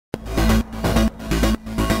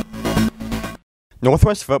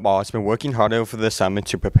Northwest football has been working hard over the summer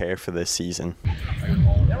to prepare for this season.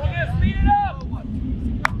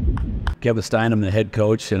 Kevin Stein, I'm the head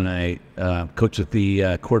coach, and I coach with the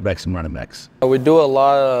quarterbacks and running backs. We do a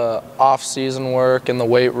lot of off-season work in the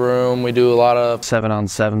weight room. We do a lot of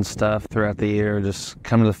 7-on-7 stuff throughout the year, just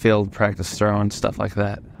come to the field, practice throwing, stuff like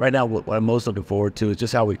that. Right now, what I'm most looking forward to is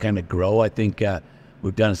just how we kind of grow. I think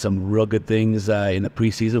we've done some real good things in the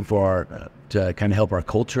preseason to kind of help our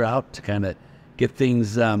culture out, to kind of get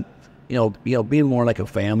things, being more like a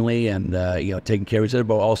family and taking care of each other,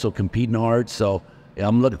 but also competing hard. So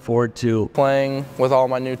I'm looking forward to playing with all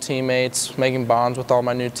my new teammates, making bonds with all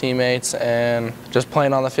my new teammates, and just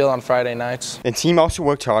playing on the field on Friday nights. The team also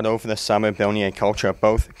worked hard over the summer building a culture of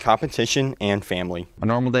both competition and family. A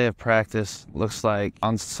normal day of practice looks like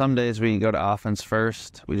on some days we go to offense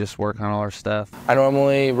first. We just work on all our stuff. I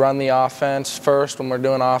normally run the offense first when we're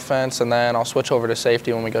doing offense, and then I'll switch over to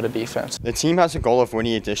safety when we go to defense. The team has a goal of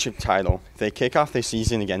winning a district title. They kick off the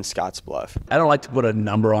season against Scottsbluff. I don't like to put a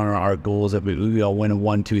number on our goals if we all win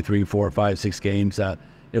 1, 2, 3, 4, 5, 6 games,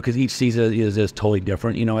 because each season is totally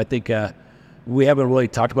different. I think we haven't really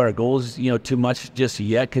talked about our goals, too much just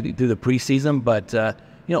yet through the preseason. But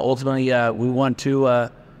ultimately, we want to,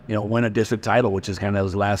 win a district title, which is kind of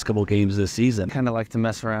those last couple games this season. Kind of like to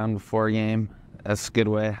mess around before a game. That's a good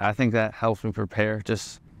way. I think that helps me prepare,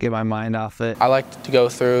 just get my mind off it. I like to go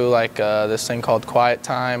through this thing called quiet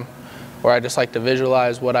time, where I just like to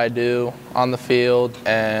visualize what I do on the field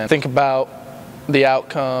and think about the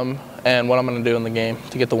outcome and what I'm going to do in the game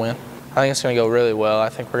to get the win. I think it's going to go really well. I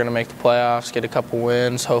think we're going to make the playoffs, get a couple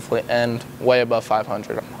wins, hopefully end way above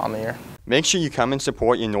 500 on the year. Make sure you come and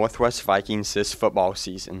support your Northwest Vikings this football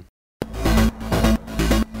season.